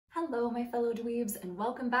Hello my fellow dweebs, and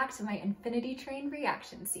welcome back to my Infinity Train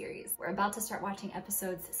reaction series. We're about to start watching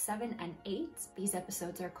episodes 7 and 8. These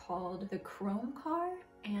episodes are called The Chrome Car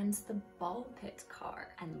and The Ball Pit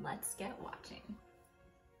Car, and let's get watching.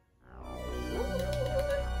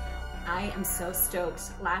 I am so stoked.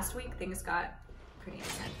 Last week things got pretty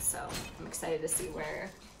intense, so I'm excited to see where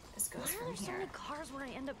this goes from here. Why are there so many cars where I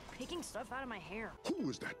end up picking stuff out of my hair? Who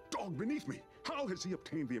is that dog beneath me? How has he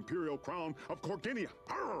obtained the imperial crown of Corginia?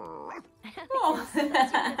 Oh.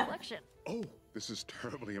 That's your reflection. Oh, this is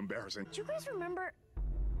terribly embarrassing. Do you guys remember?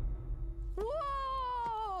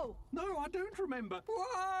 Whoa! No, I don't remember.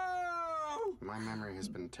 Whoa! My memory has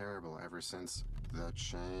been terrible ever since the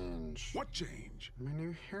change. What change? My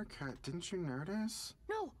new haircut, didn't you notice?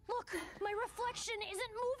 No, look! My reflection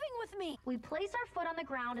isn't moving with me! We place our foot on the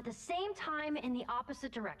ground at the same time in the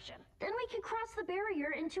opposite direction. Then we can cross the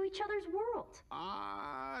barrier into each other's world.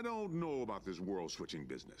 I don't know about this world switching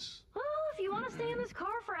business. Well, if you want to stay in this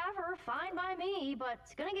car forever, fine by me, but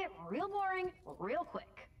it's gonna get real boring real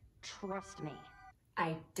quick. Trust me.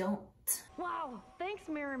 I don't. Wow, thanks,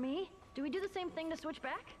 Mirror Me. Do we do the same thing to switch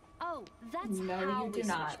back? Oh, that's No, how you we do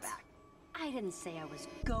not. switch back. I didn't say I was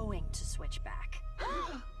going to switch back.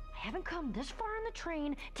 I haven't come this far on the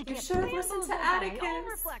train to You get should have listened to bamboozled by my own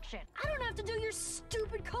Atticus. reflection. I don't have to do your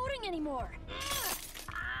stupid coding anymore.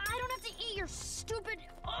 I don't have to eat your stupid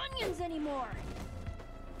onions anymore.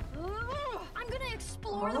 I'm gonna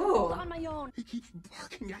explore the world on my own. He keeps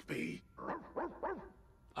barking at me.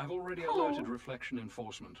 I've already alerted Reflection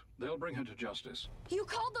Enforcement. They'll bring her to justice. You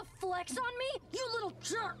called the flex on me? You little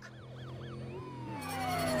jerk!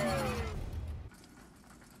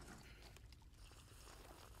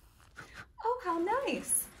 Oh, how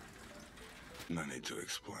nice. No need to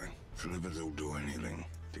explain. Slivers will do anything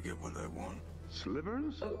to get what they want.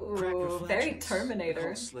 Slivers? Ooh, very Terminator.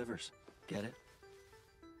 Called slivers. Get it?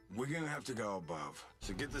 We're gonna have to go above.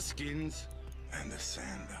 So get the skins and the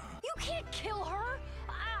sander. You can't kill her!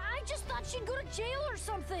 I just thought she'd go to jail or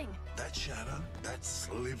something! That shadow, that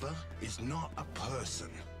sliver, is not a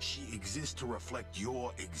person. She exists to reflect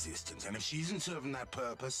your existence. And if she isn't serving that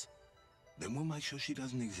purpose, then we'll make sure she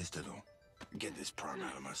doesn't exist at all. Get this prime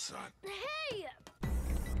out of my sight. Hey!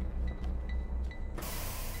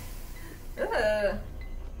 Ugh.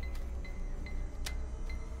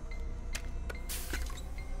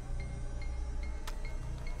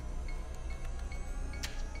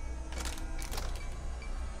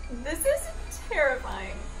 This is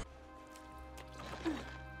terrifying.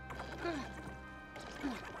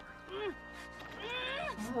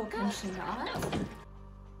 Oh, can she not?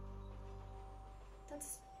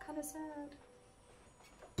 That's kind of sad.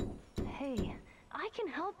 Hey, I can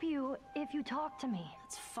help you if you talk to me.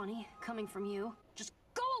 That's funny, coming from you. Just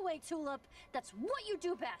go away, Tulip! That's what you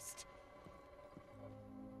do best!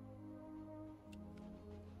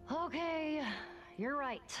 Okay, you're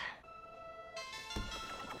right.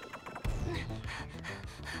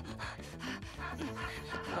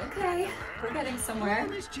 Okay, we're getting somewhere.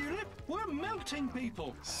 Miss Tulip, we're melting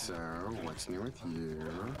people. So, what's new with you?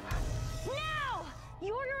 Now!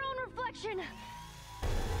 You're your own reflection!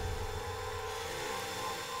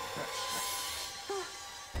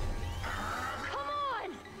 Come on!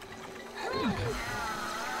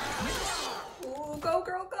 Ooh, go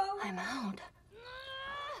girl, go! I'm out.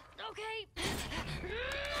 Okay.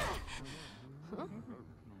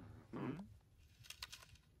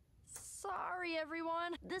 Sorry,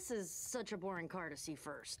 everyone. This is such a boring car to see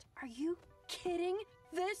first. Are you kidding?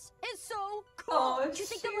 This is so cool. Oh, Do you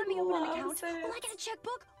think they'll let me open an account? loves it. Will I get a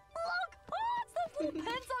checkbook? Look! Oh, it's those little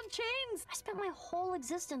pens on chains. I spent my whole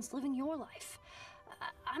existence living your life.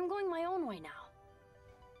 I'm going my own way now.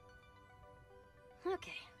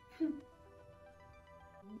 Okay.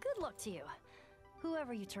 Good luck to you,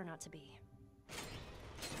 whoever you turn out to be.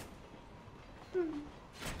 Ooh.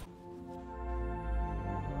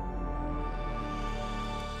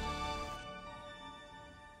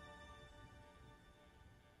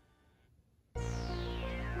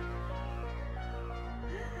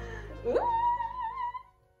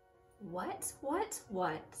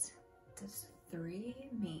 What does 3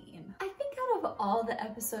 mean? I think out of all the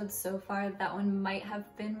episodes so far, that one might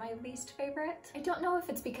have been my least favorite. I don't know if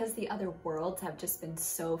it's because the other worlds have just been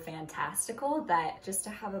so fantastical that just to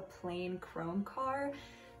have a plain chrome car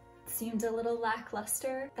seemed a little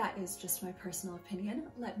lackluster. That is just my personal opinion.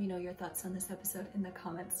 Let me know your thoughts on this episode in the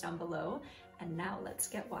comments down below. And now let's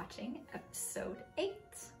get watching episode 8.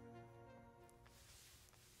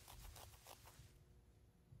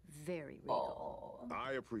 Very regal. Oh.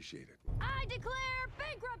 I appreciate it. I declare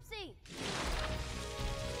bankruptcy!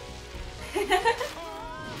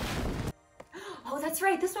 Oh, that's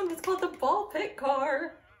right. This one was called the ball pit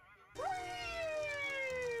car.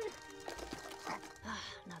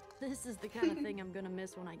 Now this is the kind of thing I'm gonna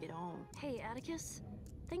miss when I get home. Hey, Atticus.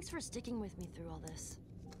 Thanks for sticking with me through all this.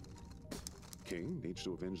 King needs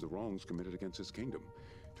to avenge the wrongs committed against his kingdom.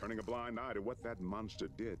 Turning a blind eye to what that monster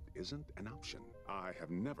did isn't an option. I have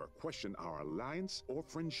never questioned our alliance or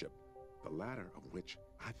friendship, the latter of which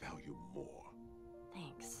I value more.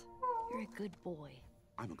 Thanks. You're a good boy.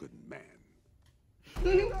 I'm a good man.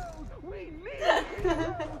 He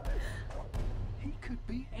could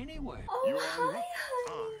be anywhere. Oh, You are hi, right.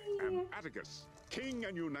 I am honey. Atticus, King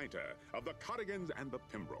and Uniter of the Cardigans and the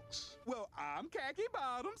Pembrokes. Well, I'm Khaki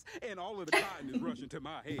Bottoms, and all of the cotton is rushing to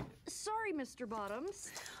my head. Sorry, Mr.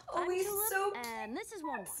 Bottoms. Oh, I'm he's Tulip, so and this is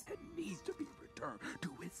 1-1. It needs to be returned to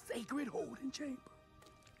its sacred holding chamber,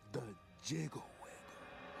 the Jiggle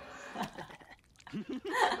Wiggle.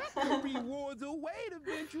 The rewards await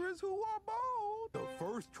adventurers who are bold. The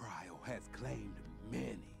first trial has claimed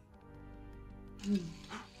many.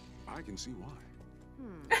 I can see why.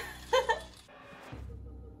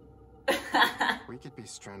 We could be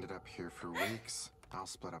stranded up here for weeks. I'll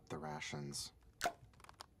split up the rations.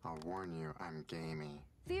 I'll warn you, I'm gamey.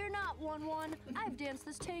 Fear not, 1-1. I've danced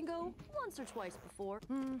this tango once or twice before.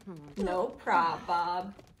 No prob,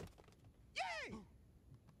 Bob. Yay!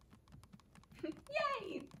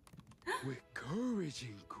 Yay! With courage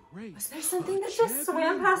and grace. Was there something that a just swam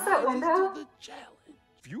champion past that rises window? to the challenge.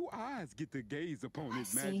 Few eyes get to gaze upon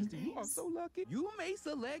His I've seen Majesty. You are this. so lucky. You may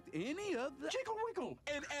select any of the Jiggle wiggle.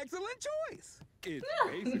 An excellent choice. It's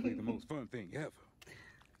basically the most fun thing ever.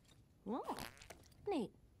 Whoa.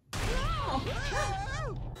 Neat.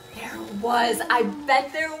 There was. I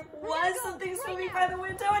bet there was something swimming by the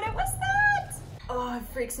window, and it was that. Oh, it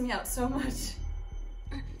freaks me out so much.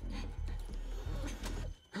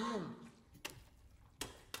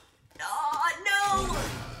 Oh, no!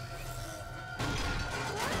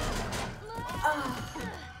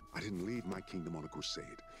 I didn't leave my kingdom on a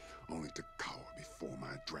crusade, only to cower before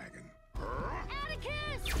my dragon.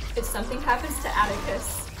 Atticus! If something happens to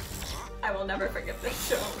Atticus, I will never forget this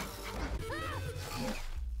show.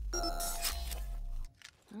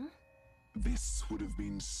 This would have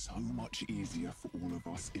been so much easier for all of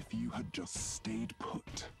us if you had just stayed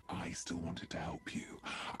put. I still wanted to help you.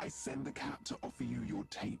 I sent the cat to offer you your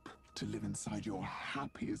tape to live inside your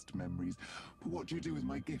happiest memories. But what do you do with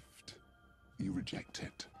my gift? You reject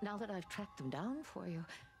it. Now that I've tracked them down for you,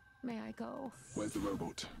 may I go? Where's the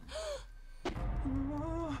robot? 1-1!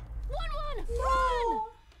 Run!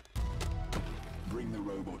 Bring the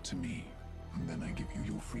robot to me, and then I give you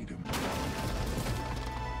your freedom.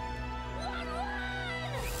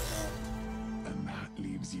 1-1! And that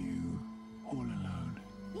leaves you all alone.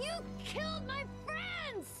 You killed my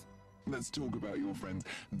friends! Let's talk about your friends.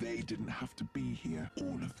 They didn't have to be here.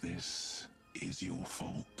 All of this is your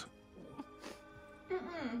fault.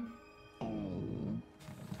 Oh,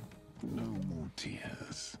 no more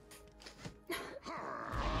tears.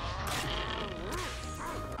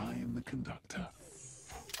 I am the conductor.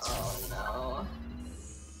 Oh, no.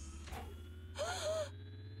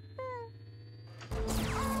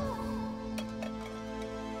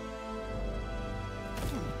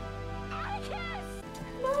 Atticus!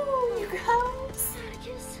 No, you guys.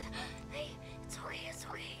 Atticus! Hey, it's okay, it's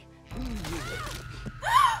okay.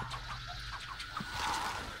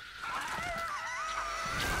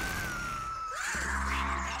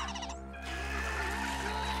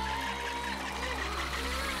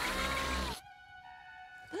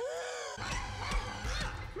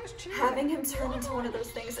 Having him turn into one of those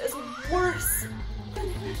things is worse than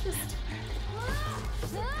him just...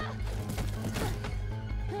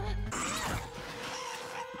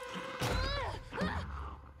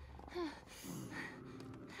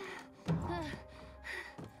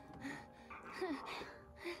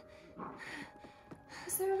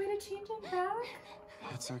 Is there a way to change him back?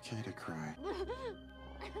 It's okay to cry.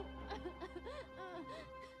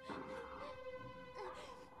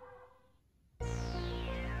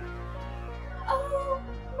 Oh,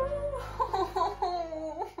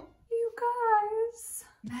 no. You guys.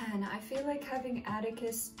 Man, I feel like having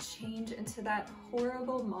Atticus change into that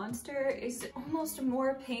horrible monster is almost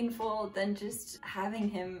more painful than just having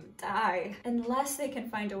him die. Unless they can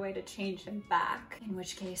find a way to change him back. In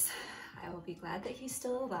which case, I will be glad that he's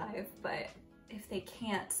still alive, but if they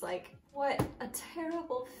can't, like, What a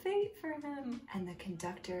terrible fate for him. And the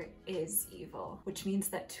conductor is evil, which means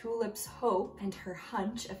that Tulip's hope and her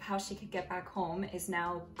hunch of how she could get back home is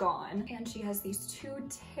now gone. And she has these two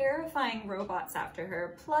terrifying robots after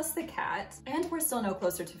her, plus the cat. And we're still no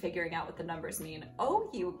closer to figuring out what the numbers mean. Oh,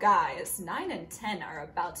 you guys, 9 and 10 are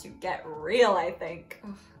about to get real, I think.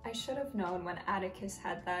 Ugh, I should have known when Atticus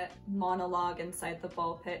had that monologue inside the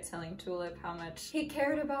ball pit telling Tulip how much he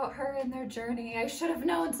cared about her and their journey. I should have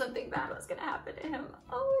known something bad was gonna happen to him.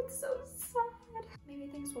 Oh, it's so sad. Maybe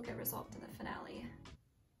things will get resolved in the finale.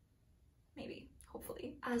 Maybe.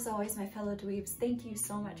 Hopefully. As always, my fellow dweebs, thank you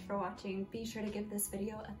so much for watching. Be sure to give this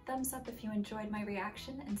video a thumbs up if you enjoyed my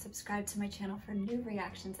reaction and subscribe to my channel for new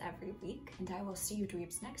reactions every week. And I will see you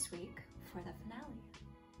dweebs next week for the finale.